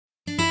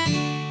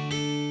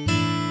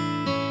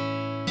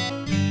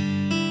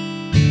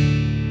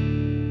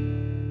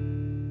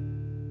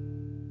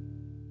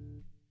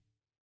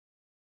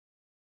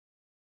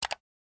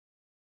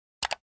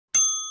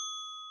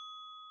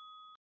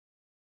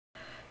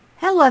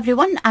Hello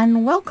everyone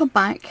and welcome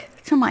back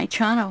to my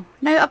channel.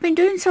 Now I've been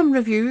doing some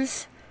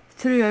reviews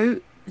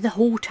throughout the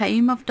whole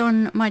time I've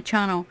done my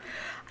channel,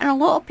 and a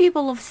lot of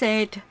people have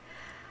said,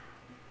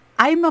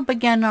 I'm a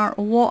beginner,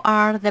 what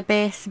are the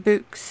best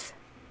books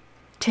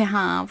to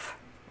have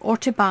or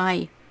to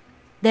buy?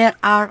 There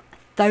are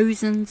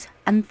thousands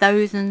and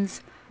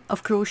thousands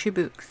of crochet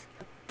books.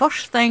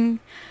 First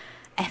thing,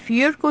 if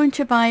you're going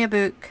to buy a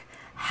book,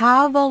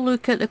 have a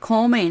look at the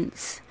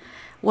comments.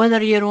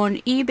 Whether you're on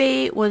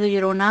eBay, whether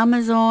you're on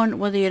Amazon,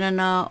 whether you're on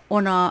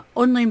a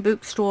online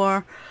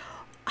bookstore,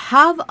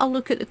 have a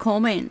look at the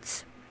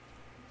comments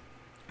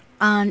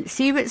and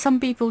see what some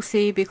people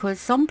say, because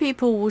some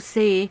people will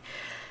say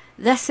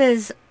this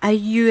is a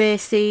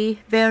USA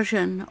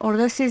version or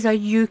this is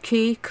a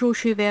UK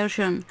crochet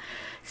version.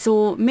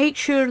 So make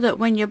sure that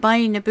when you're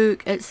buying a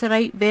book, it's the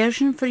right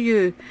version for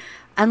you.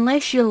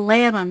 Unless you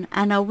learn,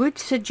 and I would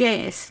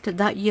suggest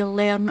that you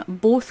learn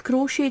both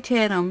crochet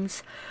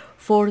terms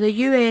for the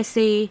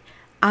USA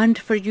and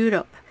for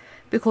Europe,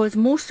 because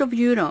most of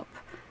Europe,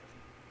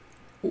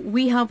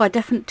 we have a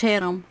different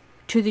term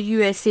to the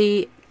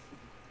USA.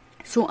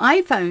 So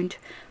I found,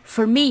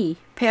 for me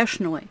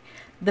personally,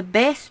 the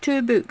best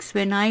two books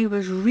when I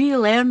was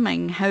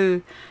relearning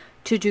how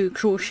to do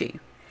crochet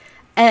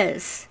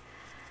is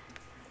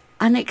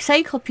an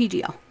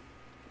encyclopedia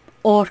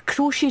or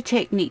crochet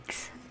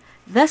techniques.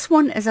 This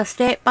one is a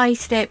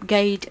step-by-step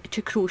guide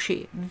to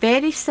crochet.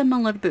 Very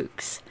similar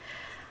books.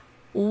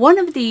 One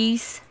of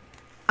these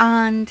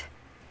and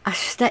a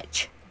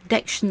stitch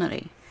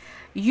dictionary.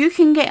 You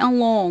can get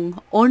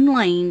along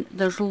online.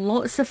 There's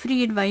lots of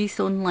free advice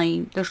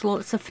online. There's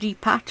lots of free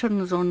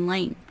patterns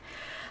online.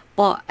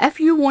 But if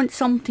you want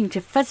something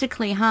to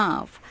physically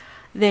have,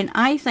 then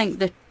I think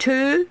the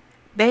two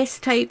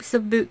best types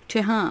of book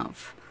to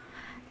have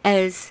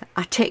is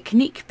a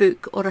technique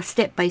book or a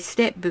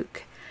step-by-step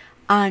book,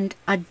 and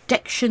a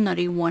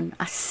dictionary one,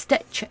 a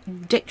stitch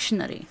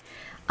dictionary.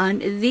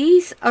 And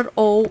these are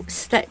all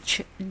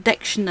stitch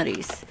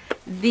dictionaries.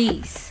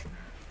 These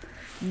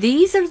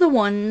are the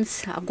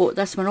ones, I've got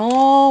this one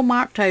all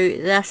marked out.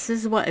 This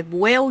is what I've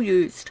well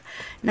used.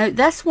 Now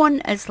this one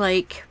is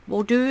like,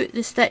 we'll do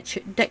the stitch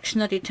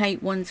dictionary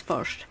type ones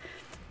first.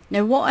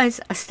 Now what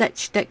is a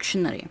stitch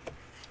dictionary?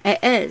 It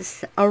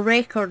is a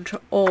record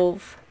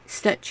of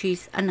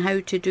stitches and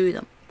how to do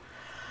them.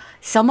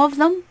 Some of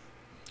them,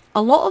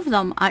 a lot of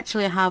them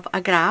actually have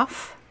a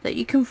graph that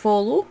you can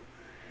follow.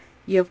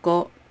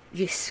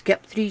 You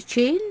skip 3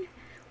 chain,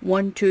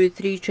 1 2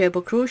 3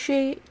 treble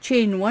crochet,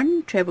 chain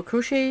 1, treble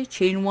crochet,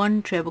 chain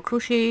 1, treble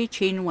crochet,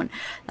 chain 1.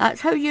 That's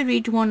how you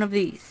read one of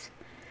these.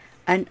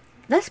 And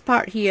this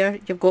part here,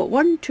 you've got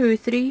 1 2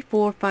 3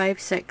 4 5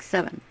 6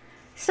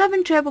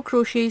 7 treble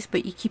crochets,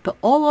 but you keep it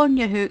all on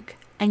your hook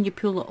and you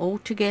pull it all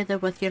together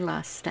with your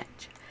last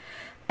stitch.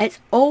 It's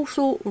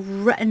also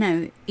written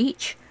out.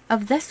 Each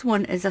of this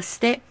one is a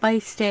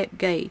step-by-step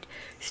guide.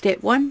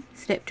 Step 1,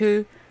 step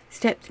 2,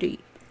 step 3.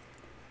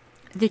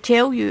 They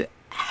tell you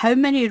how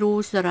many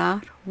rows there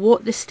are,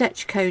 what the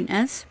stitch count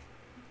is.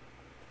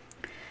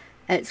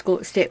 It's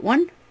got step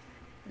 1,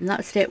 and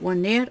that's step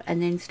 1 there,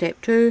 and then step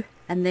 2,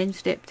 and then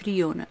step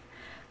 3 on it.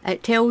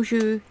 It tells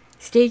you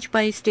stage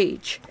by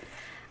stage,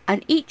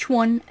 and each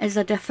one is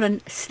a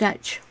different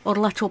stitch or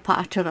little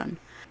pattern.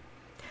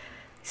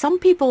 Some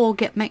people will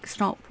get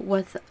mixed up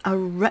with a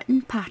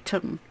written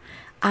pattern,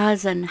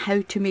 as in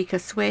how to make a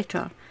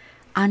sweater,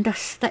 and a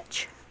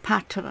stitch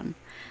pattern.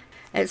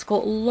 It's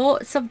got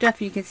lots of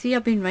different, you can see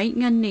I've been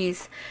writing in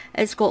these,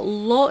 it's got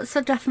lots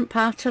of different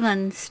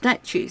pattern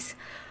stitches.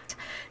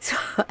 So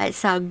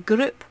it's a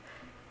group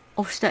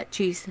of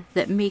stitches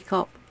that make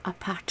up a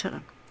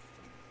pattern.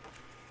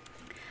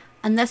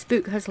 And this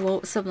book has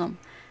lots of them.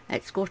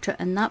 It's got it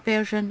in that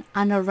version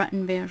and a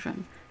written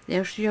version.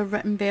 There's your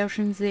written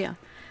versions there.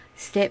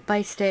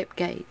 Step-by-step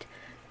guide.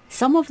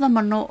 Some of them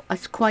are not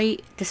as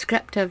quite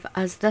descriptive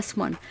as this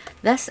one.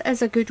 This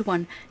is a good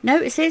one. Now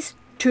it says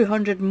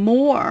 200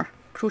 more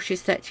crochet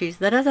stitches.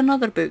 There is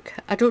another book.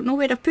 I don't know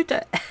where I put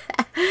it.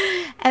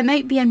 It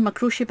might be in my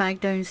crochet bag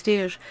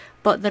downstairs,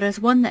 but there is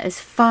one that is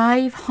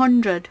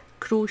 500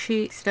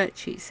 crochet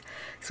stitches.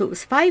 So it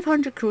was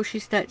 500 crochet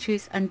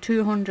stitches and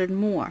 200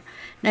 more.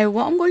 Now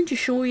what I'm going to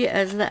show you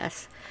is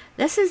this.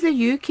 This is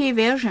the UK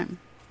version.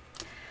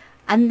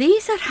 And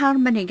these are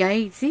harmony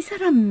guides. These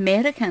are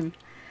American.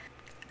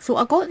 So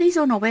I got these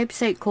on a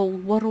website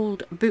called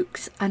World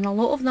Books, and a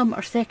lot of them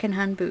are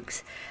second-hand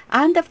books.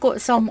 And I've got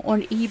some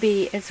on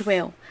eBay as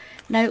well.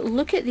 Now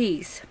look at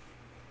these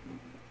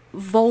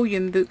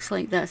volume books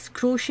like this.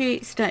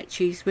 Crochet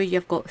stitches where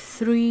you've got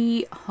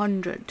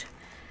 300.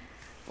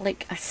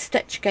 Like a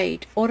stitch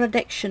guide or a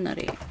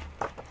dictionary.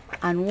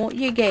 And what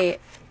you get,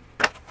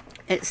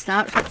 it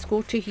starts, let's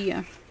go to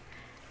here.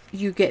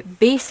 You get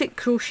basic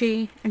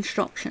crochet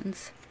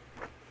instructions.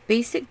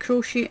 Basic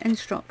crochet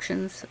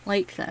instructions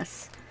like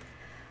this.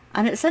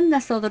 And it's in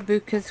this other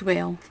book as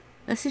well.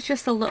 This is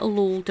just a little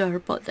older,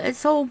 but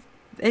it's all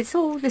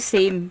the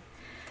same.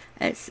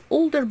 It's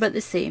older but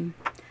the same.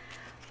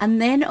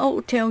 And then it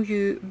will tell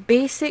you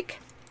basic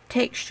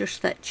texture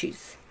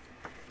stitches.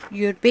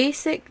 your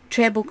basic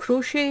treble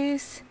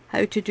crochets,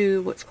 how to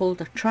do what's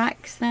called a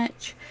track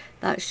stitch.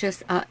 That's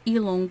just a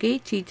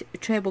elongated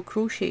treble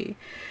crochet.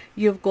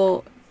 You've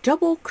got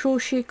double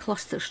crochet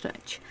cluster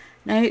stitch.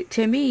 Now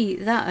to me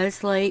that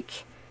is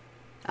like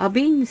a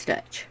bean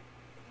stitch.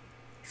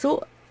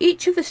 So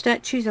each of the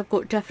stitches have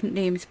got different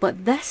names,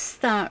 but this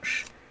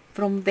starts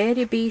from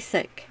very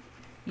basic.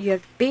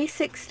 Your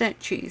basic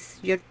stitches,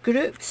 your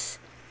groups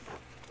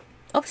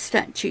of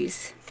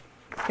stitches,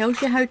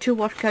 tells you how to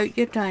work out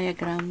your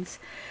diagrams.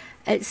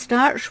 It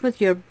starts with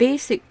your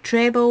basic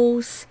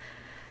trebles,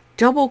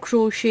 double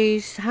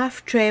crochets,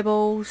 half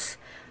trebles,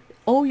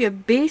 all your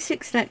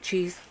basic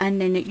stitches, and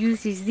then it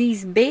uses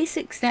these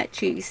basic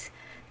stitches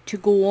to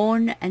go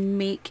on and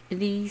make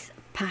these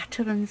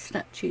pattern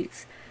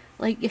stitches,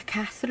 like your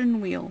Catherine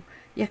wheel.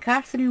 Your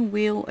Catherine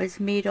wheel is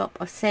made up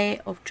a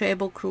set of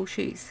treble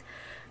crochets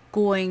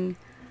going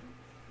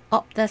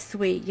up this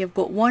way. You've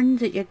got one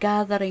that you're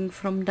gathering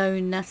from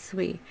down this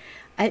way.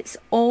 It's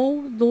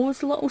all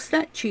those little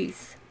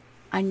stitches,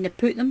 and you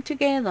put them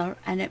together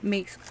and it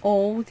makes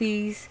all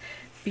these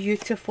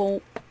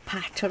beautiful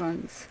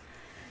patterns.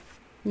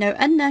 Now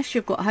in this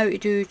you've got how to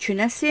do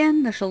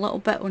Tunisian. There's a little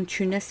bit on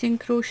Tunisian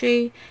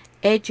crochet,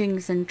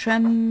 edgings and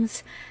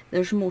trims.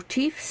 There's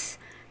motifs,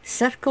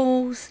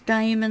 circles,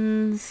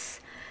 diamonds.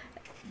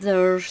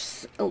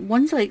 There's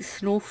ones like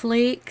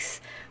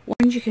snowflakes,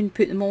 ones you can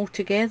put them all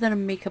together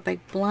and make a big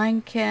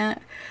blanket.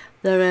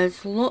 There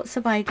is lots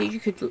of ideas.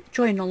 You could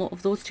join a lot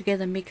of those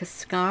together and make a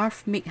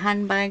scarf, make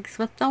handbags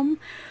with them.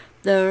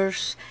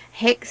 There's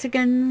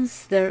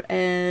hexagons. There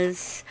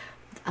is,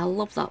 I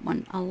love that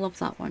one, I love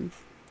that one.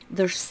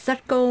 There's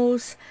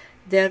circles.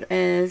 There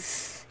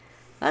is,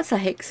 that's a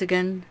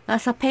hexagon,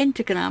 that's a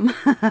pentagram.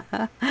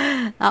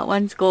 That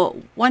one's got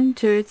 1,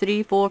 2,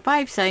 3, 4,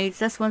 5 sides.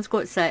 This one's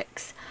got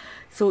 6.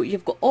 So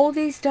you've got all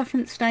these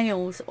different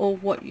styles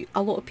of what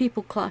a lot of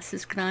people class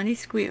as granny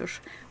squares.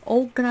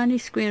 All granny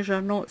squares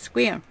are not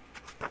square.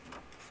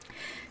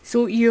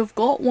 So you've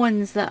got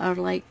ones that are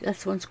like,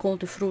 this one's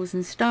called a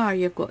frozen star.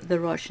 You've got the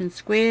Russian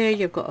square,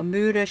 you've got a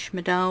Moorish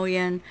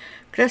medallion,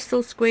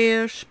 crystal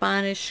squares,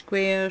 Spanish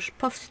squares,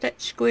 puff stitch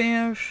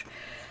squares.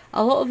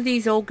 A lot of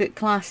these all get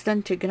classed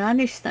into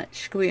granny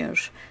stitch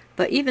squares,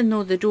 but even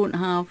though they don't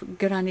have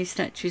granny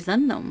stitches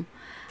in them.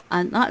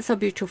 And that's a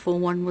beautiful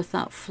one with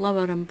that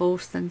flower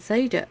embossed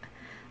inside it.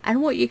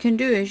 And what you can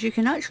do is you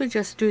can actually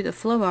just do the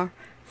flower,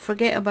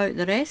 forget about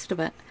the rest of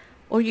it.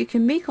 Or you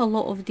can make a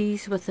lot of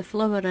these with the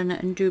flower in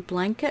it and do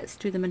blankets,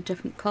 do them in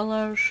different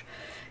colours,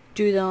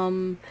 do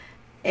some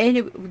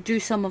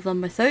of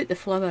them without the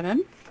flower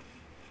in.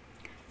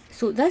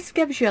 So this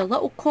gives you a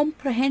little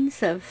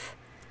comprehensive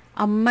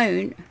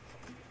amount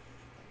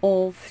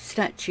of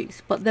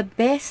stitches. But the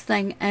best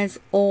thing is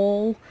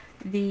all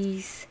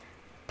these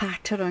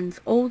patterns,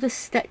 all the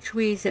stitch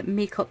ways that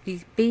make up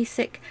these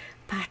basic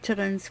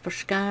patterns for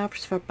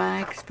scarves, for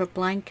bags, for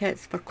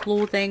blankets, for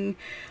clothing,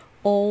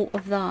 all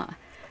of that.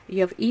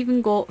 You've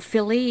even got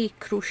filet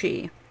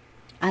crochet,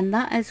 and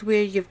that is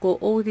where you've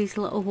got all these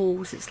little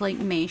holes. It's like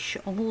mesh.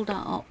 I'll hold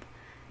that up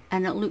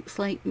and it looks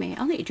like me.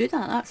 I'll let you do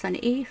that. That's an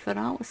A for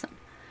Alison.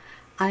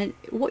 And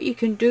what you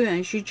can do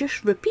is you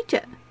just repeat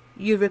it.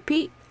 You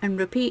repeat and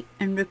repeat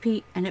and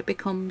repeat, and it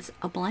becomes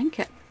a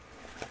blanket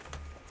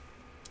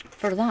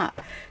for that.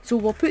 So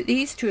we'll put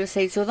these two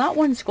aside. So that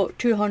one's got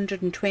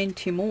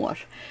 220 more.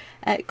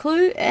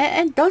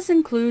 It does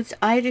include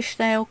Irish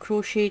style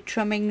crochet,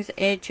 trimmings,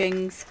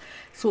 edgings.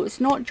 So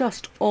it's not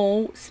just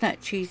all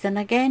stitches, and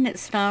again it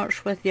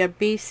starts with your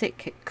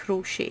basic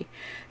crochet.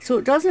 So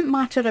it doesn't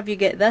matter if you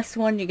get this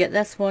one, you get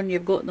this one,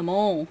 you've got them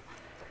all.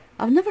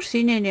 I've never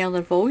seen any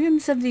other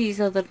volumes of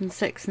these other than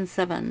 6 and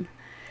 7.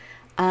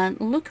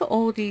 And look at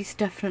all these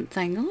different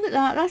things. Look at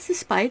that, that's the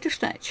spider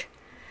stitch.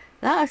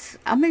 That's,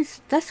 I mean,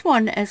 this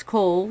one is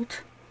called,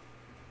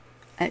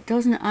 it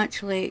doesn't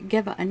actually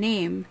give it a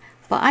name,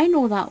 but I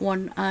know that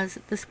one as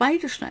the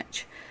spider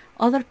stitch.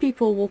 Other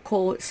people will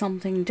call it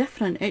something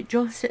different. It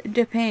just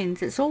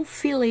depends. It's all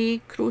filet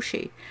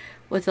crochet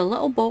with the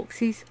little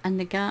boxes and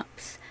the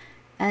gaps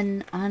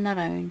in and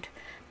around.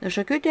 There's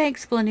a good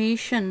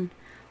explanation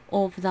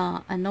of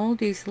that and all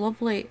these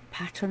lovely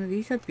patterns.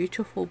 These are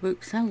beautiful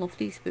books. I love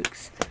these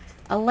books.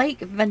 I like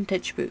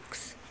vintage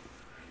books.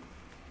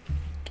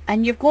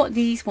 And you've got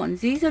these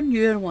ones. These are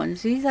newer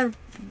ones. These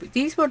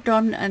were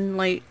done in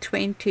like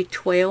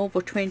 2012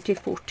 or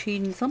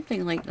 2014,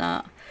 something like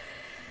that.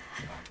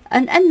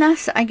 And in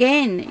this,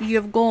 again,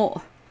 you've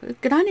got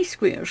granny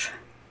squares.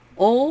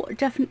 All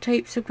different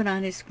types of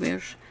granny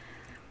squares.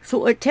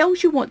 So it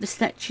tells you what the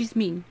stitches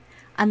mean.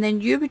 And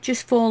then you would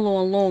just follow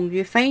along.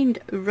 You find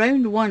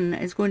round 1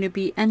 is going to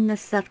be in the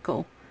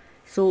circle.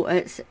 So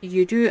it's,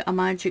 you do a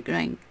magic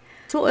ring.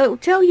 So it'll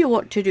tell you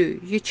what to do.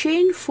 You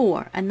chain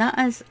 4, and that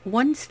is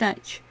 1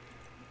 stitch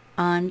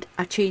and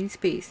a chain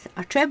space.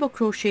 A treble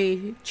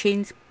crochet,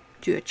 chains,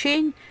 do a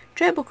chain,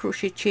 treble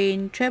crochet,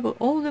 chain, treble,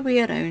 all the way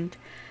around.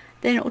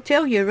 Then it'll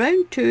tell you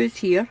round 2 is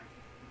here.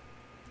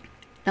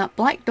 That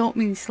black dot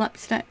means slip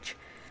stitch.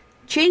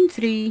 Chain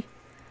 3,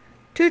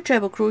 2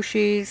 treble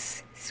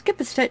crochets, skip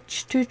a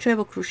stitch, 2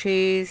 treble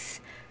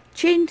crochets,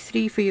 chain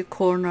 3 for your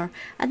corner,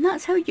 and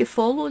that's how you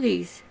follow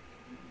these.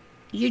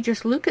 You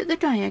just look at the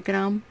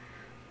diagram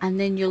and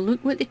then you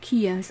look what the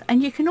key is,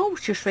 and you can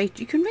always just write,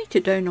 you can write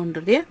it down under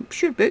there.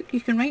 It's your book,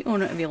 you can write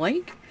on it if you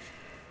like.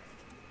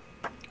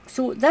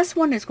 So this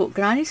one has got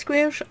granny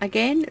squares,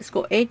 again it's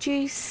got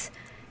edges,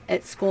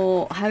 it's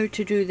got how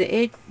to do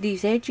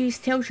these edges,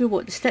 tells you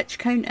what the stitch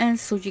count is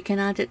so you can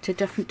add it to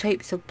different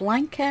types of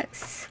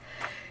blankets.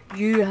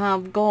 You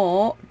have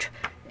got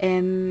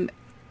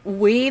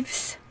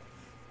waves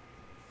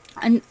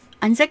and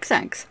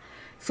zigzags.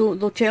 So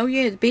they'll tell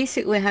you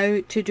basically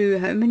how to do,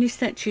 how many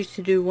stitches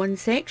to do one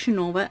section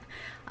of it,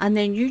 and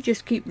then you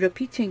just keep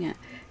repeating it.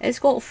 It's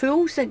got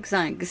full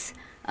zigzags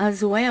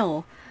as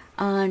well,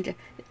 and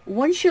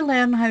once you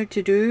learn how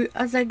to do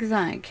a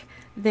zigzag,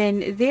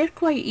 then they're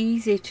quite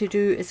easy to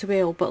do as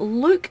well. But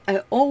look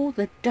at all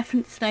the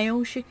different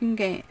styles you can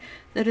get.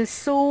 There is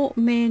so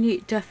many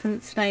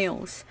different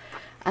styles.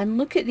 And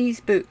look at these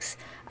books,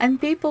 and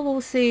people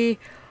will say,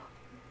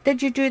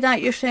 did you do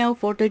that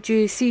yourself or did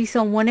you see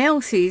someone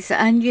else's?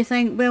 And you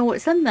think, well,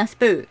 it's in this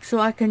book, so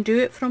I can do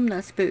it from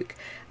this book.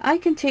 I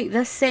can take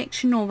this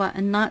section of it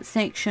and that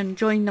section,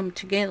 join them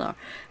together,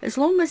 as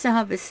long as they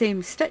have the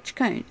same stitch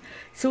count.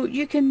 So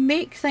you can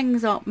make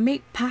things up,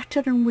 make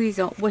pattern ways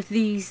up with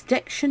these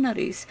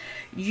dictionaries.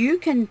 You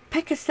can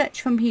pick a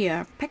stitch from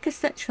here, pick a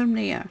stitch from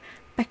there,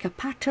 pick a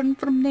pattern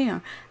from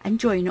there, and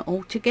join it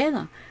all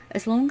together,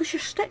 as long as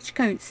your stitch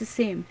count's the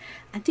same.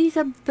 And these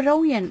are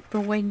brilliant for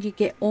when you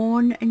get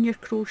on in your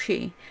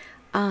crochet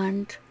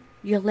and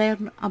you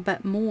learn a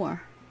bit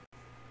more.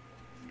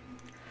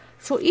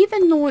 So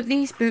even though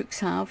these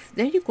books have,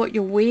 there you've got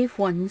your wave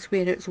ones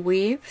where it's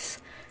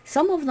waves.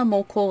 Some of them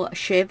will call it a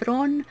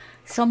chevron,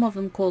 some of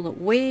them call it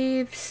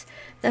waves.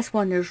 This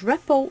one is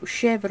ripple,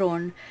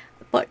 chevron,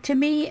 but to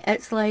me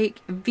it's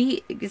like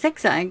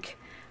zigzag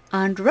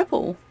and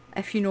ripple,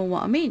 if you know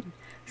what I mean.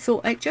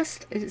 So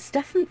it's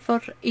different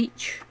for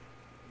each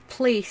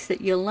place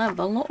that you live.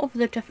 A lot of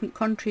the different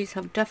countries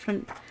have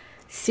different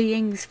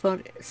sayings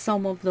for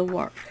some of the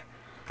work.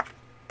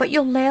 But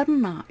you'll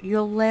learn that,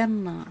 you'll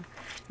learn that.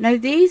 Now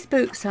these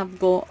books have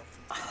got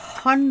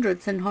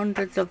hundreds and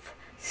hundreds of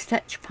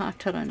stitch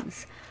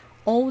patterns.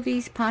 All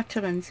these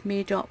patterns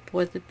made up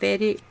with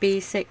very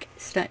basic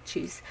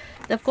stitches.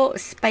 They've got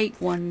spike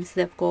ones,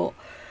 they've got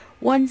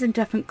ones in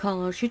different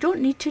colours. You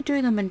don't need to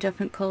do them in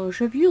different colours.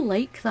 If you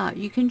like that,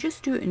 you can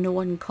just do it in the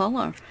one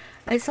colour.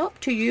 It's up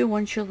to you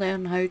once you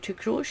learn how to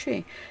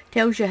crochet.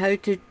 Tells you how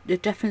to, the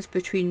difference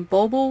between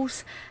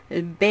baubles,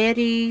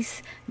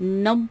 berries,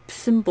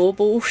 nubs and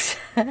baubles.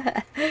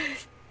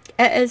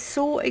 It is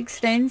so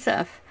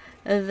extensive,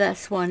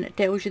 this one. It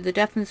tells you the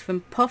difference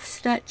from puff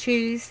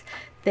stitches,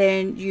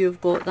 then you've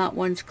got that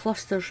one's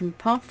clusters and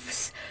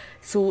puffs.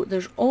 So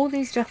there's all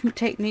these different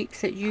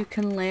techniques that you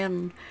can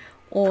learn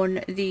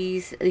on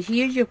these.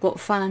 Here you've got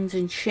fans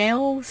and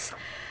shells.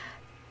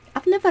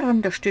 I've never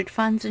understood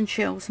fans and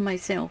shells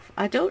myself.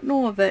 I don't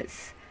know if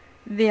it's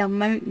the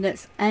amount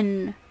that's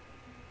in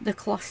the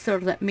cluster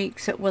that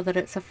makes it, whether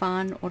it's a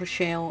fan or a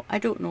shell. I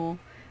don't know.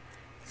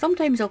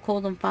 Sometimes I'll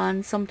call them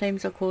fans,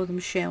 sometimes I'll call them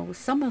shells.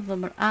 Some of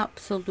them are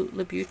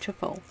absolutely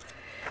beautiful.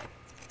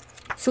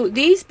 So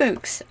these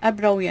books are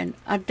brilliant.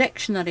 A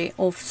dictionary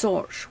of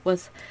sorts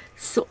with,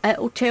 so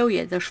it'll tell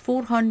you there's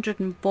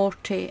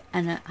 440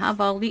 in it. Have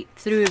a leap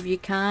through if you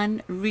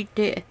can. Read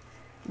the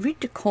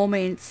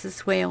comments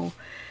as well.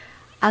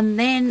 And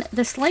then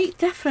the slight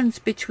difference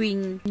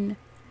between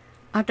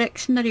a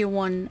dictionary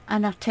one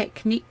and a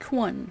technique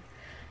one.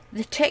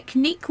 The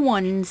technique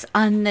ones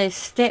and the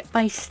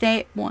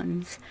step-by-step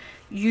ones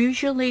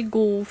usually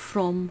go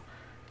from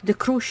the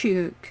crochet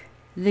hook,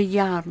 the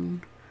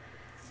yarn,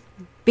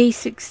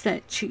 basic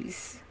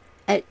stitches.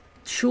 It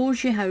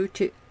shows you how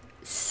to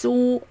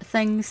sew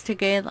things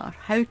together,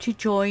 how to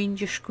join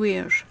your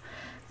squares.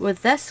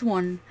 With this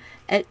one,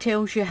 it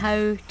tells you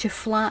how to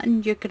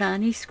flatten your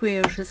granny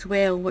squares as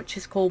well, which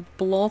is called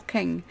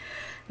blocking.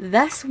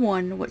 This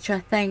one, which I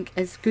think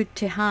is good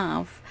to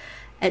have,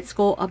 it's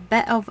got a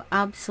bit of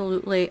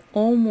absolutely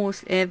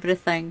almost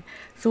everything.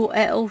 So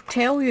it'll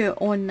tell you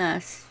on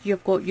this,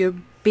 you've got your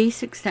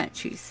basic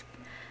stitches.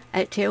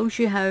 It tells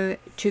you how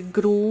to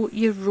grow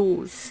your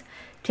rows.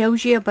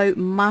 Tells you about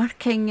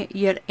marking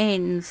your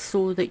ends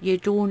so that you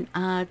don't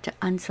add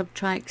and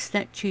subtract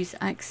stitches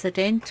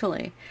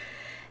accidentally.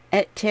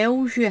 It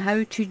tells you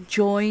how to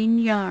join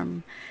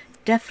yarn,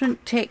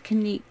 different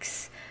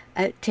techniques.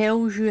 It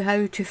tells you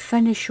how to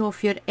finish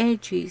off your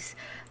edges.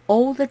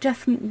 All the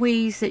different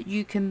ways that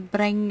you can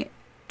bring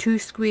two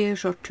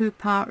squares or two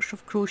parts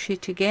of crochet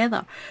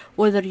together,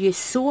 whether you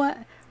sew it,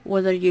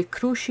 whether you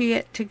crochet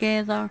it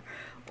together,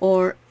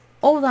 or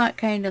all that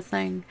kind of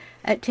thing.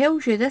 It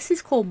tells you this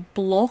is called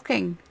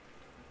blocking.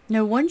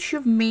 Now once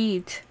you've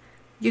made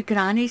your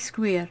granny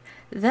square,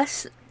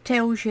 this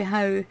tells you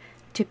how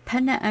to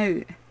pin it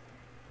out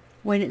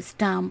when it's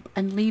damp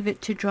and leave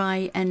it to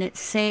dry, and it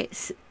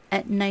sets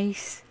it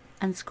nice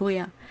and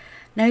square.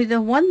 Now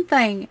the one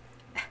thing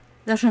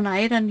There's an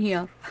iron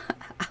here.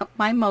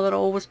 My mother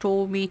always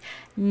told me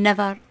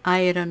never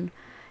iron.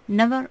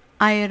 Never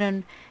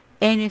iron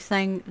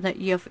anything that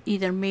you've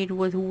either made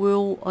with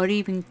wool or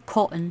even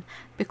cotton,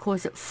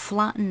 because it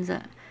flattens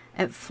it.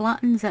 It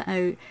flattens it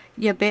out.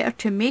 You're better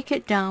to make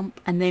it damp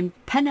and then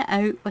pin it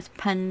out with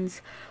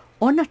pins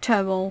on a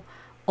towel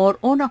or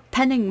on a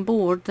pinning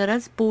board. There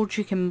is boards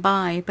you can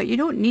buy, but you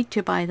don't need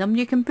to buy them.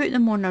 You can put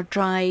them on a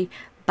dry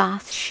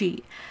bath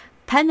sheet,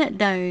 pin it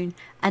down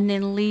and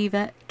then leave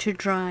it to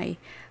dry.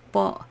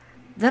 But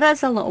there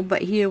is a little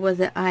bit here with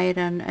the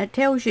iron. It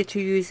tells you to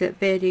use it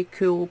very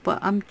cool,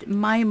 but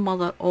my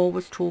mother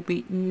always told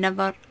me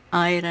never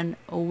iron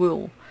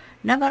wool.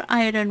 Never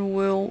iron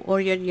wool or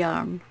your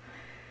yarn.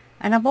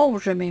 And I've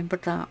always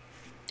remembered that.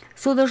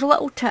 So there's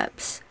little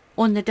tips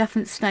on the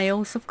different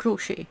styles of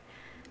crochet.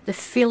 The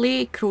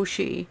filet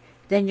crochet,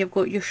 then you've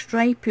got your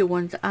stripy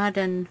ones, add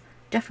in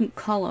different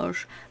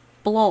colours,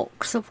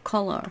 blocks of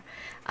colour.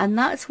 And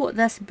that's what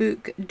this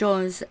book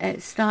does.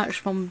 It starts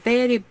from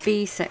very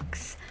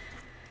basics.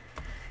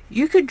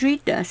 You could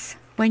read this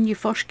when you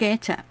first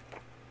get it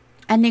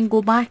and then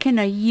go back in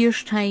a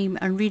year's time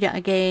and read it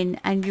again,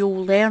 and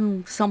you'll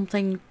learn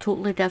something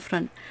totally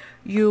different.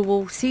 You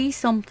will see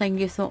something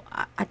you thought,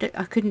 I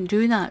couldn't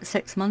do that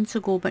 6 months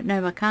ago, but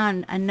now I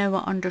can, and now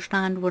I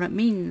understand what it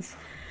means.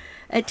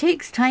 It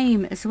takes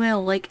time as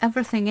well, like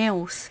everything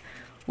else.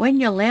 When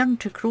you learn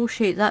to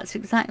crochet, that's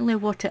exactly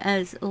what it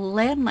is,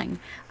 learning.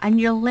 And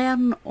you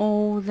learn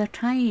all the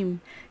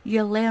time.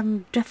 You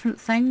learn different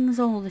things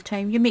all the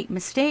time. You make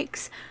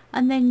mistakes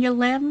and then you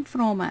learn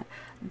from it.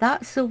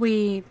 That's the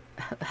way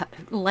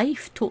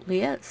life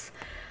totally is.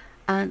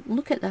 And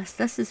look at this.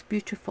 This is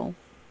beautiful.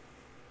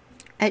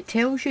 It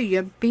tells you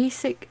your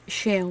basic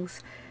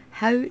shells,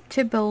 how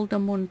to build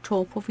them on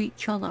top of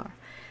each other.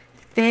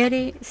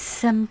 Very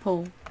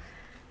simple.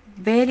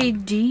 Very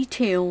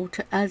detailed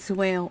as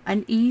well,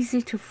 and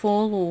easy to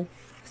follow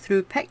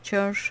through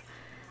pictures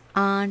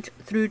and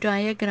through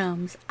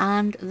diagrams,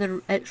 and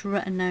it's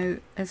written out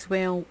as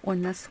well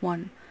on this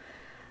one.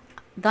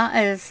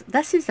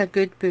 This is a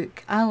good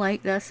book. I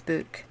like this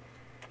book.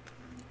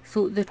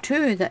 So the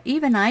two that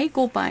even I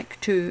go back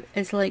to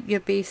is like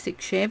your basic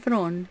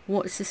chevron.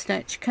 What's the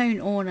stitch count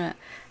on it?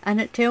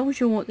 And it tells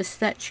you what the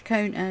stitch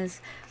count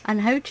is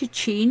and how to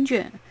change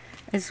it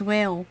as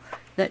well.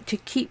 That to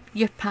keep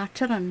your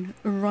pattern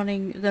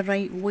running the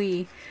right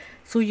way.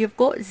 So you've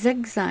got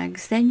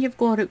zigzags, then you've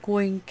got it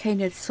going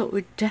kind of sort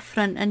of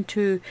different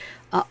into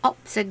a up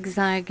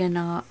zigzag and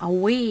a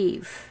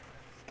wave.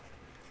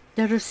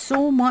 There is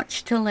so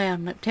much to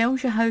learn. It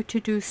tells you how to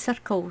do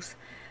circles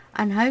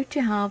and how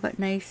to have it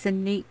nice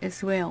and neat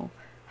as well.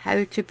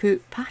 How to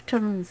put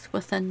patterns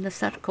within the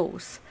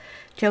circles.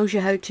 Tells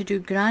you how to do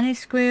granny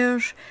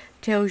squares.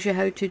 Tells you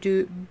how to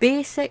do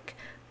basic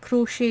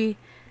crochet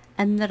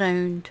in the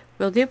round.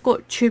 Well, they've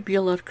got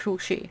tubular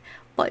crochet,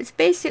 but it's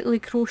basically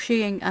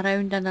crocheting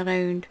around and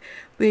around,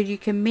 where you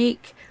can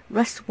make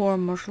wrist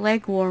warmers,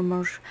 leg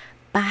warmers,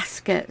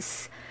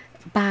 baskets,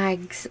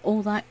 bags,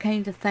 all that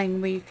kind of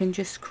thing, where you can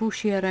just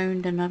crochet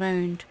around and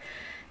around.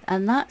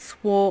 And that's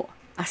what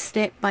a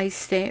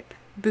step-by-step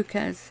book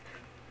is.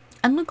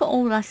 And look at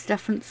all this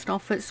different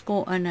stuff it's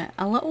got in it.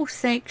 A little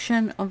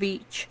section of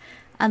each,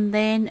 and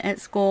then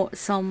it's got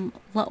some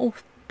little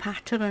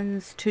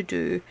patterns to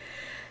do.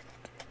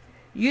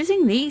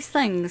 Using these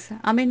things,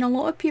 I mean, a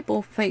lot of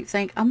people might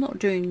think I'm not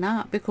doing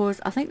that,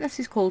 because I think this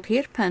is called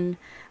hairpin,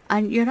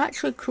 and you're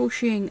actually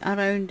crocheting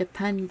around the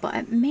pin, but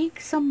it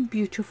makes some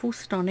beautiful,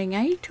 stunning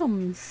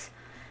items.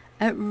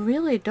 It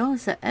really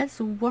does. It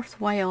is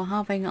worthwhile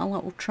having a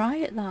little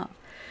try at that.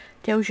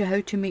 Tells you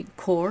how to make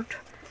cord.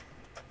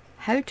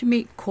 How to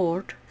make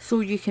cord so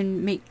you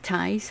can make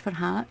ties for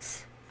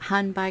hats,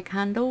 handbag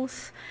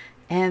handles,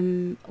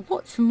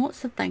 lots and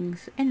lots of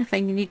things.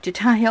 Anything you need to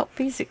tie up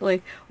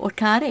basically, or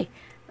carry.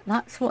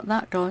 That's what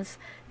that does.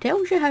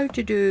 Tells you how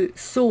to do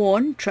sew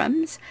on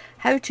trims,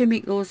 how to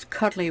make those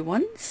curly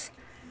ones,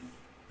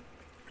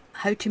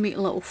 how to make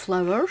little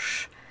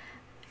flowers.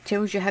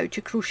 Tells you how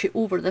to crochet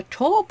over the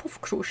top of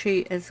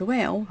crochet as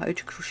well, how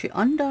to crochet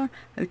under,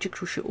 how to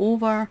crochet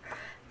over.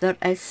 There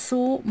is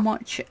so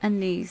much in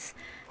these,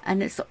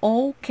 and it's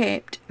all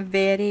kept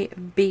very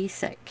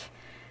basic.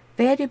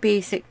 Very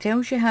basic.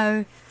 Tells you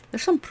how.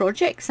 There's some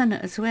projects in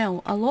it as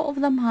well. A lot of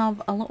them have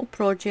a little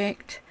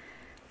project,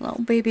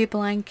 little baby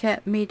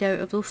blanket made out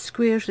of those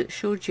squares that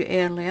showed you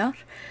earlier.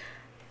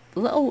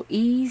 Little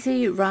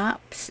easy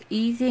wraps,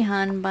 easy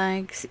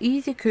handbags,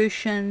 easy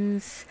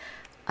cushions,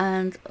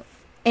 and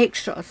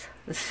extras.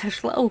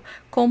 There's little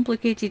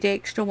complicated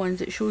extra ones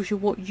that shows you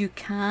what you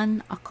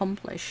can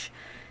accomplish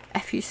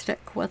if you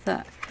stick with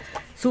it.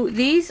 So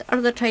these are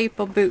the type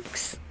of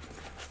books.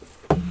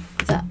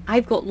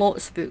 I've got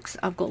lots of books.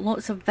 I've got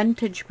lots of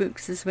vintage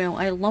books as well.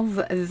 I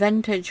love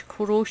vintage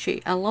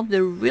crochet. I love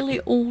the really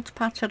old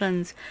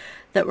patterns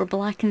that were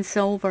black and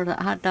silver,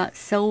 that had that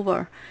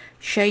silver,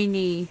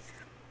 shiny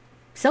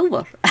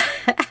silver.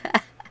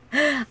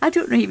 I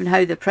don't know even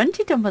how they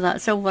printed them with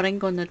that silver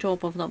ink on the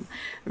top of them.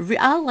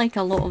 I like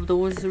a lot of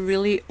those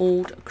really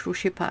old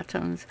crochet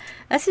patterns.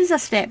 This is a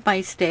step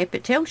by step.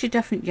 It tells you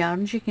different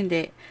yarns you can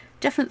get,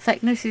 different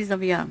thicknesses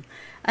of yarn.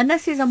 And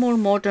this is a more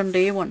modern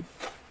day one.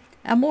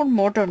 A more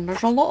modern,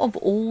 there's a lot of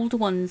old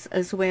ones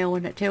as well,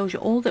 and it tells you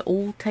all the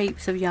old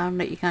types of yarn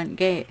that you can't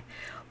get.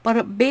 But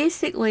it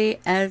basically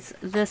is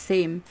the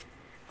same.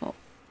 Oh,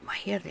 my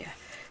hair there.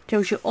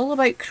 Tells you all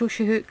about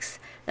crochet hooks.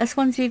 This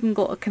one's even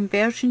got a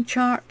conversion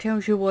chart,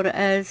 tells you what it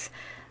is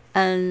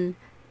in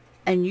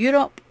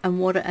Europe and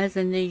what it is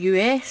in the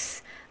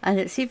US. And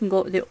it's even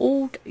got the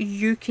old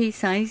UK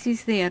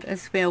sizes there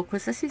as well,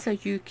 because this is a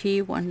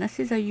UK one. This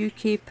is a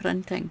UK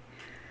printing.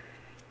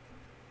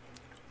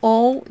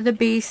 All the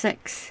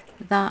basics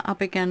that a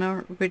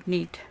beginner would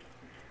need.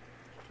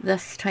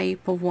 This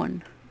type of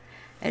one.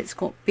 It's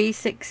got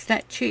basic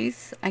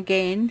stitches,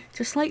 again,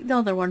 just like the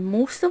other one.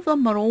 Most of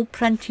them are all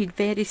printed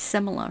very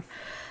similar.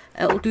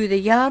 It'll do the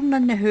yarn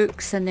and the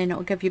hooks, and then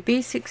it'll give you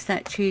basic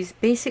stitches,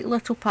 basic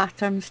little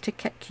patterns to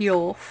kick you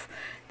off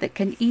that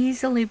can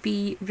easily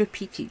be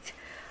repeated.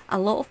 A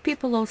lot of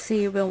people will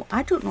say, well,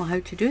 I don't know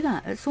how to do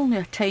that. It's only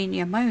a tiny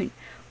amount.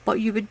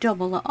 But you would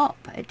double it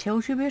up. It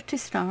tells you where to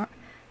start.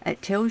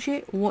 It tells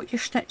you what your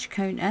stitch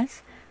count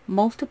is,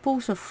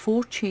 multiples of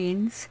 4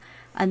 chains,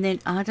 and then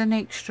add an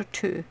extra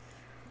 2.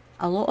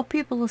 A lot of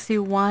people will say,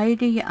 why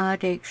do you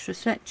add extra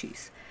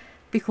stitches?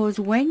 Because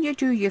when you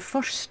do your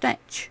first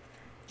stitch,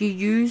 you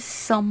use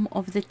some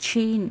of the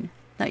chain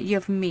that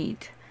you've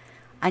made,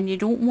 and you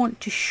don't want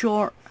to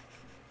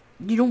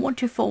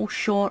fall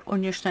short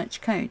on your stitch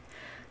count.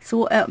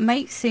 So it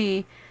might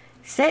say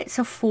sets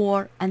of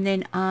 4 and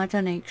then add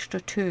an extra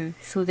 2.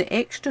 So the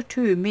extra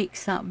 2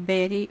 makes that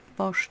very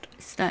first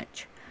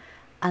stitch,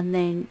 and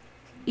then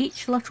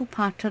each little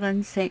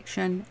pattern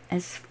section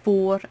is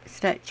 4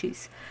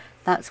 stitches.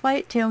 That's why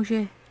it tells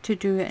you to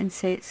do it in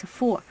sets of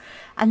 4,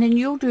 and then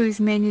you'll do as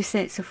many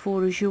sets of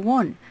 4 as you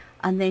want,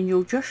 and then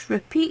you'll just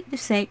repeat the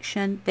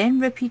section, then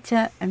repeat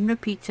it and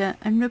repeat it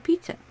and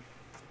repeat it,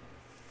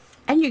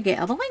 and you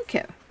get a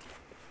blanket.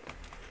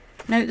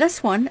 Now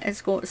this one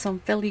has got some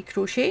frilly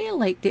crochet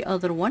like the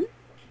other one.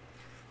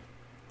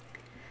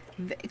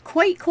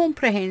 Quite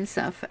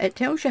comprehensive. It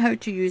tells you how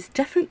to use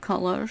different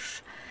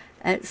colours.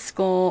 It's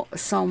got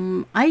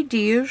some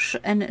ideas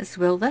in it as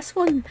well. This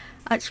one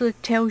actually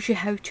tells you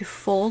how to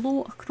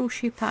follow a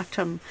crochet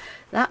pattern.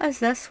 That is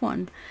this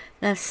one.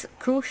 This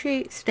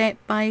Crochet Step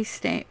by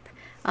Step,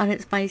 and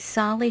it's by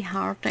Sally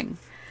Harding.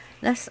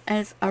 This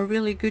is a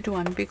really good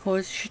one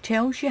because she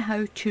tells you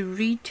how to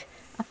read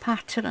a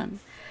pattern.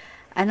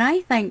 And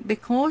I think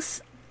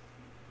because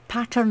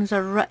patterns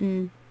are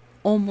written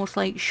almost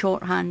like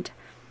shorthand,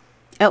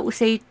 it will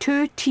say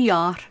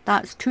 2TR,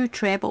 that's 2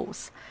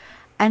 trebles.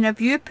 And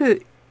if you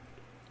put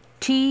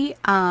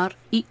TR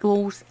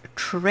equals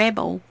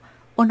treble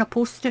on a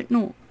post-it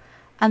note,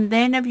 and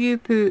then if you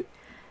put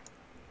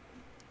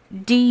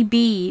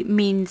DB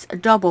means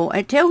double,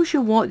 it tells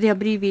you what the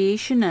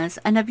abbreviation is.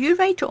 And if you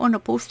write it on a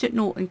post-it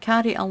note and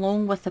carry it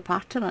along with the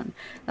pattern,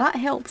 that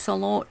helps a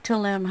lot to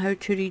learn how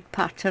to read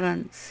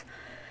patterns.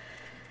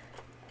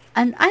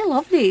 And I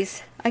love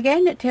these.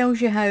 Again, it tells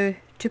you how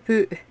to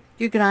put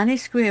your granny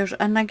squares,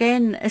 and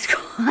again it's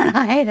got an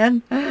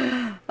iron.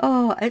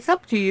 Oh, it's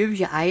up to you if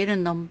you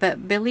iron them,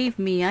 but believe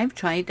me, I've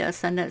tried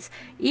this, and it's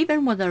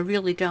even with a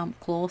really damp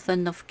cloth,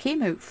 and they've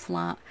came out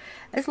flat,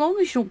 as long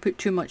as you don't put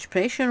too much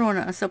pressure on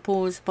it, I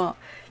suppose. But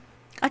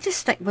I just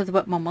stick with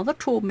what my mother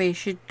told me,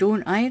 she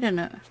don't iron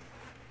it.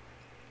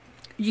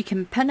 You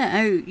can pin it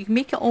out, you can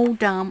make it all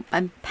damp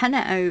and pin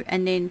it out,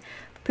 and then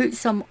put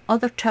some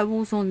other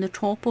towels on the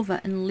top of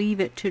it and leave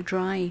it to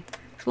dry,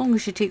 as long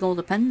as you take all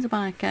the pins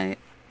back out.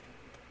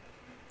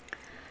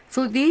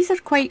 So these are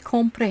quite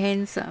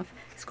comprehensive.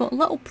 It's got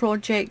little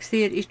projects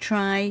there to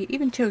try,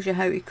 even tells you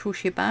how to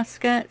crochet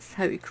baskets,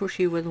 how to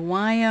crochet with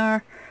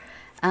wire,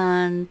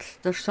 and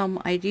there's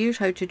some ideas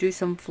how to do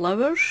some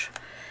flowers.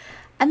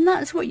 And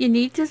that's what you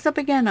need as a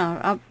beginner,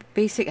 a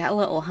basic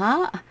little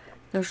hat.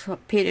 There's a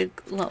pair of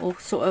little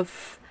sort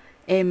of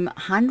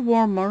hand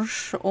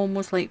warmers,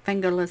 almost like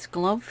fingerless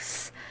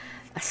gloves,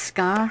 a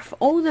scarf,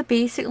 all the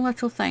basic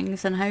little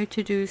things, and how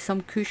to do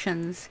some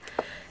cushions.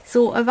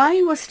 So if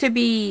I was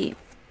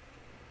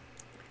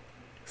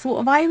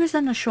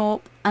in a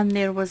shop and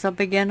there was a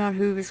beginner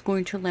who was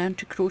going to learn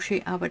to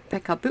crochet, I would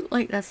pick a book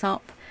like this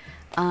up,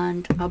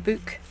 and a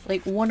book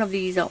like one of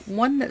these up,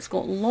 one that's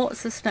got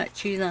lots of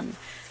stitches in,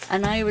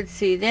 and I would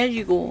say, there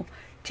you go,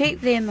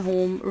 take them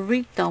home,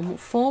 read them,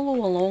 follow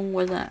along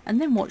with it,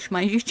 and then watch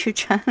my YouTube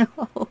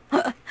channel.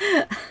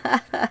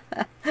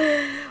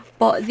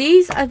 But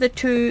these are the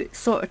two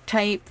sort of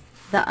type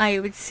that I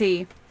would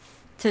say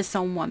to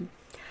someone.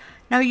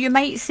 Now you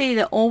might say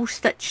that all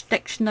stitch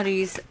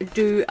dictionaries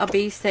do a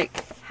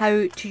basic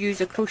how to use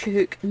a crochet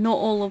hook. Not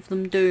all of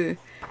them do.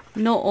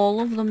 Not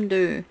all of them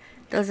do.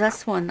 Does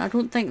this one? I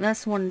don't think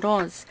this one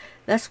does.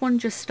 This one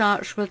just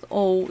starts with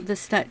all the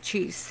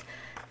stitches.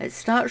 It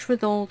starts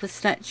with all the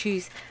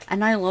stitches,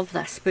 and I love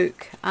this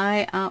book.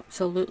 I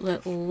absolutely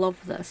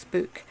love this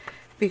book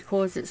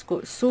because it's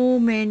got so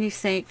many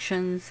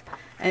sections.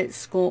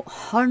 It's got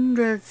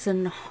hundreds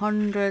and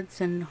hundreds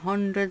and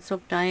hundreds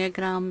of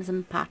diagrams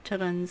and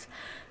patterns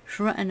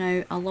written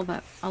out. I love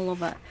it. I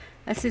love it.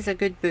 This is a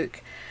good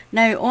book.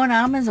 Now on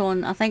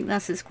Amazon I think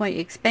this is quite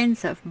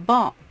expensive,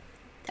 but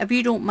if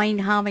you don't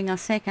mind having a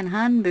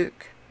second-hand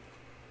book,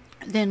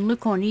 then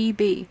look on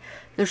eBay.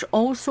 There's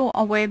also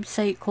a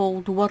website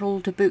called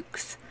World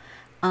Books,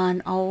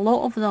 and a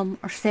lot of them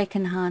are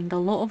second-hand. A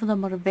lot of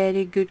them are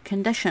very good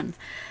condition,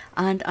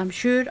 and I'm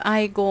sure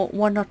I got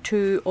one or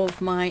two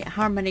of my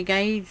Harmony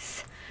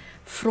guides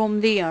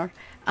from there,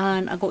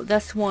 and I got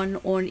this one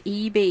on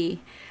eBay.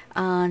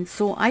 And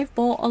so I've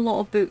bought a lot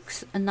of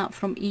books and that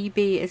from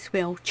eBay as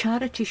well.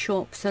 Charity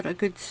shops are a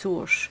good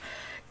source.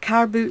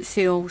 Car boot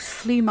sales,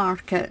 flea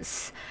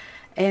markets.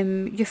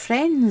 Your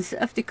friends,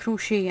 if they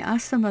crochet,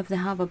 ask them if they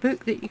have a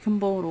book that you can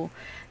borrow.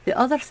 The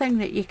other thing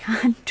that you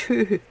can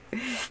do,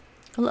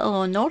 a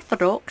little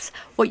unorthodox,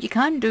 what you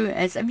can do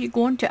is if you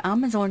go onto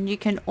Amazon, you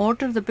can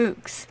order the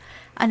books,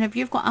 and if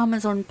you've got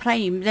Amazon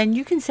Prime, then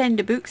you can send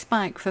the books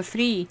back for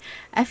free.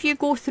 If you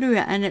go through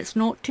it and it's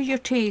not to your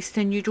taste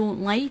and you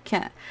don't like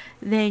it,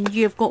 then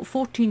you've got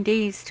 14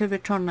 days to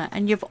return it.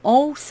 And you've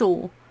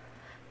also,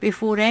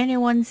 before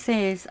anyone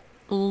says,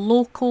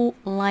 local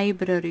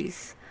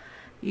libraries.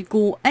 You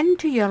go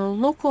into your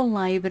local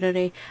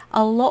library.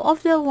 A lot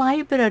of the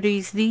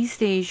libraries these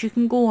days, you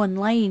can go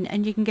online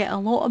and you can get a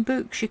lot of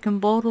books. You can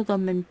borrow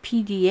them in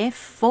PDF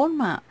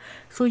format,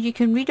 so you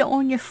can read it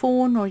on your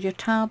phone or your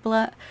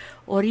tablet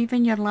or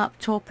even your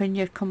laptop and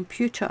your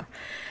computer.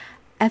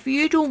 If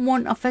you don't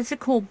want a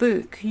physical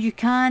book, you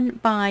can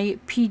buy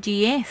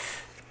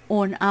PDF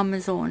on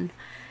Amazon.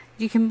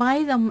 You can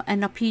buy them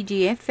in a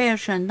PDF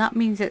version. That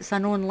means it's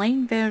an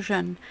online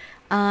version,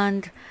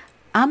 and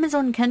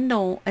Amazon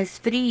Kindle is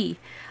free.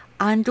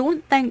 And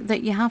don't think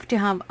that you have to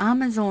have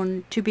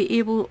Amazon to be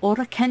able, or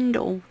a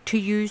Kindle, to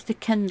use the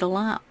Kindle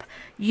app.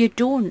 You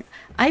don't.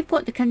 I've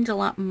got the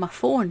Kindle app on my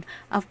phone.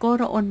 I've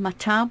got it on my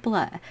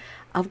tablet.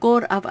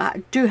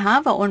 I do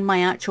have it on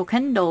my actual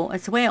Kindle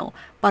as well,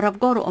 but I've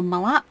got it on my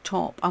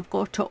laptop. I've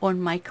got it on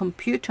my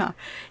computer.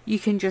 You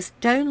can just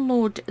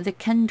download the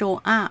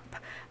Kindle app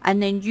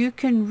and then you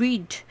can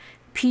read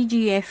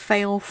PDF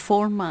file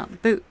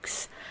format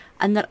books.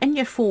 And they're in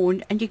your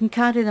phone and you can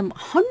carry them,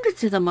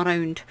 hundreds of them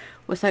around,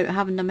 without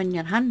having them in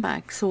your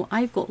handbag. So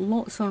I've got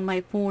lots on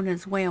my phone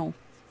as well.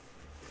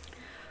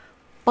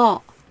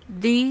 But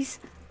these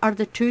are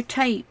the two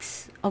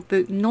types of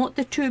book, not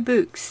the two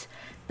books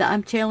that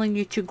I'm telling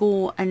you to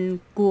go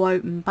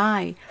out and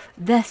buy.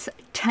 This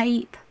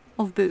type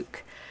of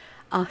book,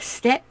 a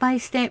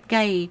step-by-step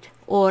guide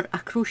or a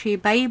crochet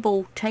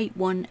Bible type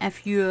one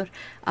if you're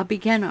a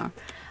beginner.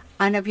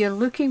 And if you're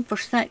looking for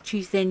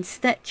stitches, then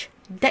stitch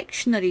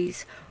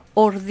dictionaries,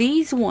 or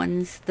these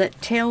ones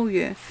that tell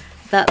you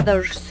that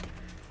there's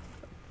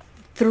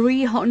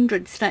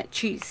 300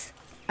 stitches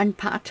and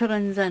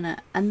patterns in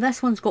it, and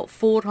this one's got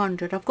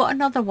 400. I've got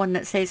another one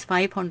that says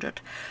 500.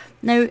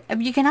 Now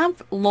if you can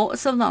have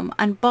lots of them,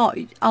 but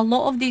a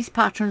lot of these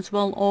patterns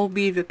will all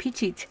be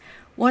repeated,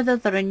 whether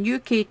they're in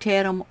UK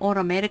term or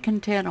American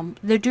term,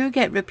 they do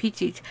get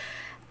repeated.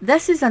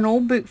 This is an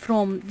old book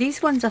from,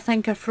 these ones I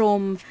think are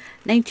from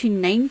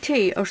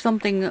 1990 or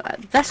something.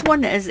 This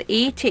one is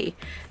 80.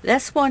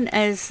 This one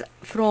is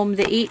from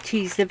the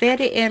 80s, the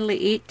very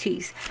early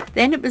 80s.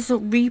 Then it was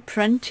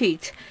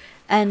reprinted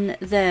in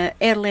the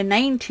early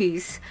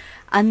 90s.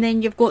 And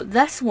then you've got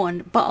this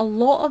one. But a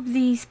lot of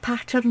these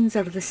patterns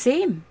are the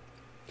same.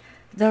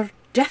 They're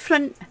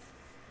different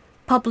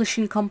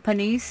publishing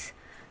companies.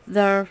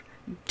 They're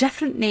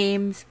different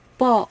names.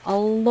 But a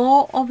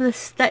lot of the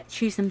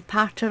stitches and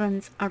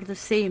patterns are the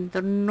same.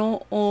 They're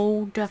not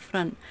all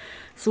different.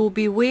 So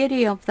be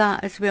wary of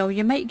that as well.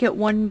 You might get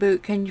one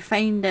book and you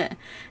find that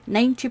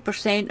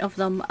 90% of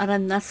them are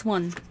in this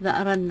one,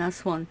 that are in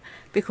this one.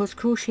 Because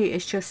crochet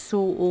is just so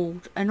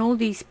old. And all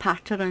these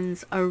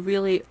patterns are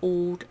really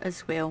old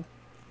as well.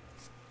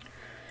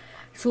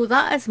 So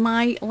that is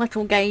my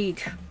little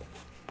guide.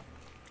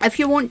 If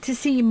you want to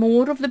see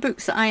more of the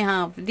books that I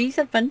have, these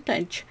are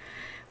vintage.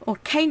 Or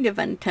kind of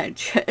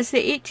vintage. Is the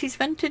 80s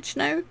vintage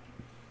now?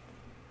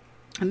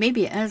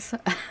 Maybe it is.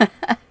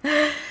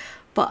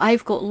 But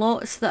I've got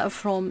lots that are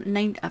from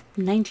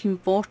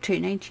 1940,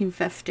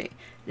 1950,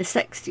 the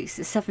 60s,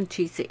 the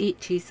 70s, the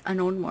 80s and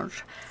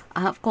onwards.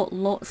 I've got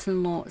lots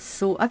and lots.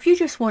 So if you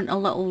just want a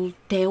little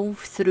delve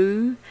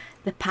through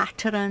the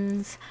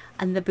patterns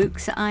and the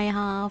books that I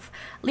have,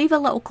 leave a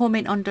little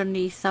comment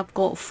underneath. I've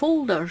got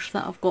folders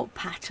that I've got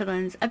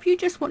patterns. If you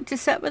just want to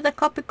sit with a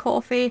cup of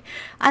coffee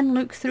and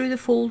look through the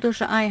folders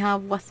that I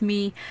have with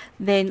me,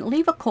 then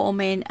leave a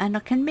comment and I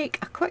can make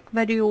a quick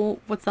video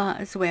with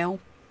that as well.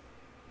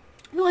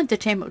 The only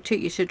time it'll take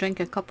you to drink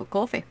a cup of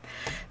coffee.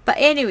 But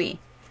anyway,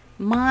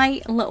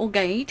 my little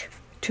guide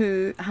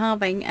to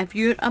having, if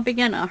you're a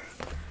beginner,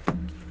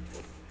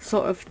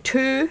 sort of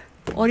 2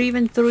 or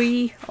even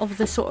 3 of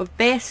the sort of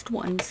best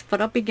ones for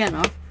a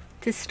beginner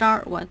to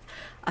start with.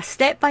 A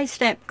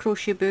step-by-step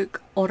crochet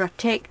book or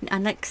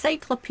an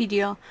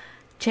encyclopedia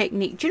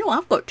technique. Do you know,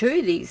 I've got 2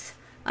 of these.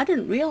 I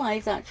didn't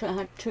realise actually I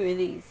had 2 of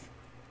these.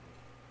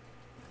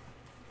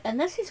 And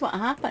this is what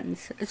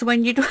happens, is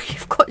when you don't,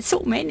 you've got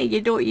so many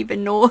you don't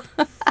even know.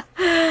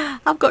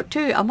 I've got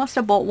 2. I must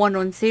have bought one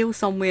on sale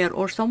somewhere,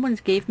 or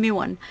someone's gave me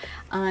one,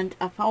 and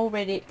I've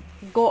already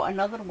got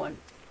another one.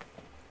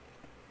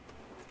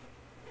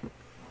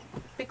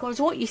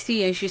 Because what you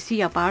see is, you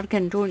see a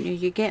bargain, don't you?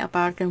 You get a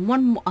bargain.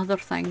 One other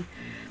thing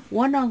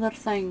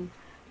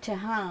to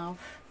have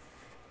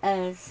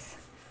is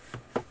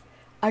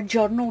a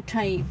journal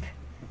type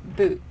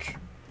book.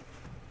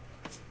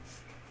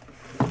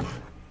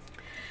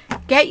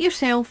 Get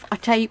yourself a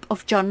type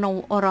of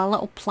journal or a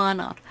little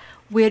planner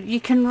where you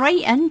can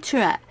write into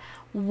it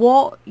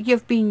what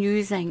you've been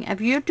using.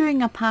 If you're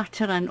doing a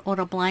pattern or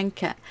a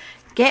blanket,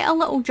 get a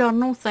little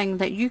journal thing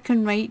that you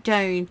can write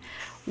down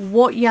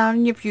what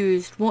yarn you've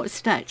used, what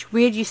stitch,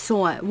 where you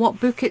saw it, what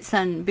book it's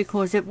in,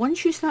 because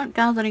once you start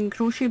gathering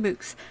crochet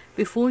books,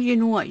 before you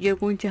know it, you're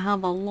going to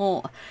have a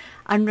lot.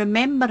 And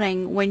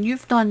remembering when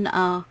you've done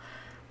a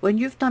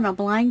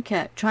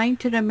blanket, trying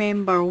to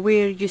remember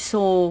where you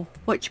saw,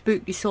 which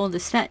book you saw the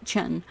stitch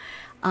in,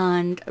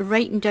 and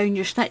writing down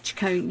your stitch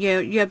count,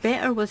 you're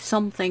better with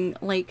something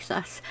like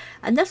this.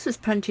 And this was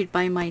printed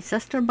by my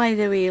sister, by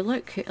the way.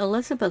 Look,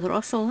 Elizabeth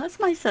Russell, that's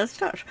my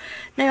sister.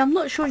 Now, I'm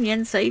not showing you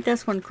inside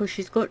this one because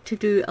she's got to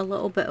do a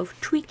little bit of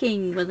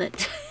tweaking with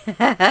it.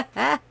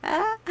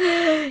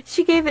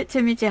 She gave it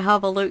to me to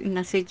have a look, and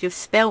I said, you've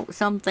spelt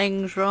some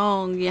things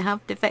wrong, you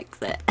have to fix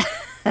it.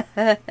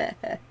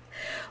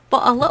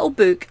 But a little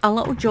book, a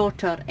little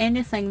jotter,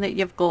 anything that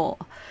you've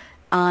got,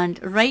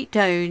 and write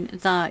down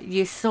that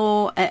you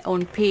saw it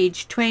on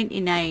page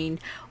 29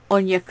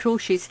 on your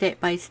crochet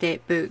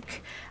step-by-step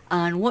book,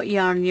 and what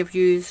yarn you've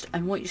used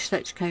and what your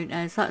stitch count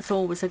is. That's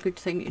always a good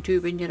thing to do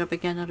when you're a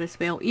beginner as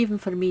well, even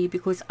for me,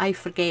 because I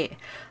forget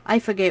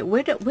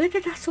where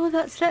did I saw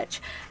that stitch,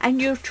 and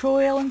you're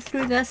trailing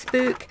through this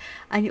book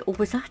and you, oh,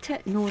 was that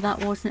it? No,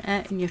 that wasn't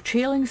it. And you're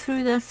trailing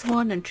through this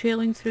one and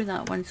trailing through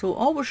that one. So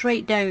always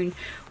write down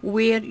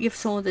where you've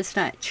saw the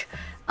stitch,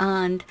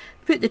 and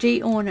put the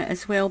date on it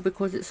as well,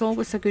 because it's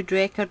always a good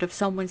record. If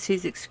someone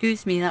says,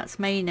 excuse me, that's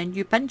mine, and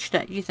you pinched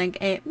it, you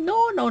think,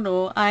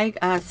 no,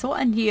 I saw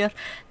it in here,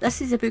 this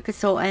is a book I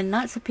saw it in,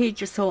 that's a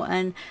page I saw it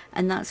in,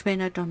 and that's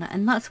when I done it.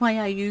 And that's why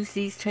I use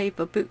these type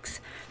of books.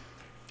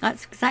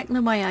 That's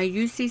exactly why I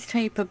use these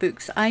type of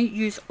books. I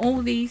use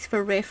all these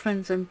for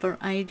reference and for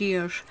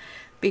ideas,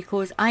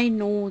 because I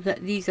know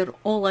that these are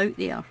all out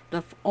there.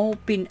 They've all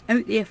been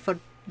out there for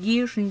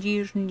years and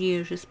years and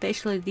years,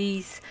 especially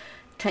these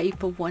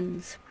type of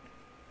ones.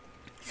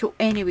 So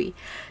anyway,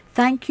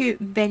 thank you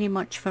very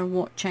much for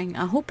watching.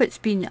 I hope it's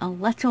been a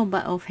little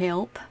bit of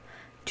help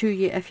to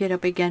you if you're a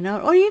beginner,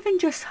 or even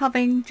just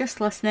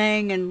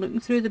listening and looking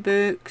through the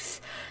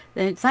books.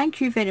 Then thank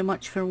you very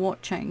much for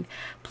watching.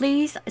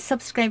 Please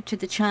subscribe to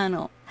the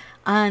channel,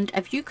 and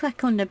if you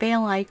click on the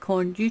bell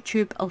icon,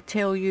 YouTube will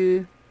tell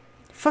you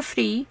for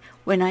free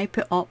when I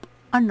put up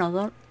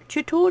another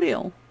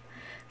tutorial.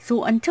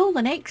 So until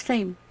the next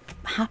time,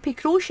 happy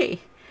crochet,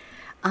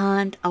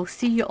 and I'll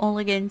see you all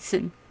again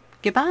soon.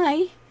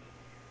 Goodbye.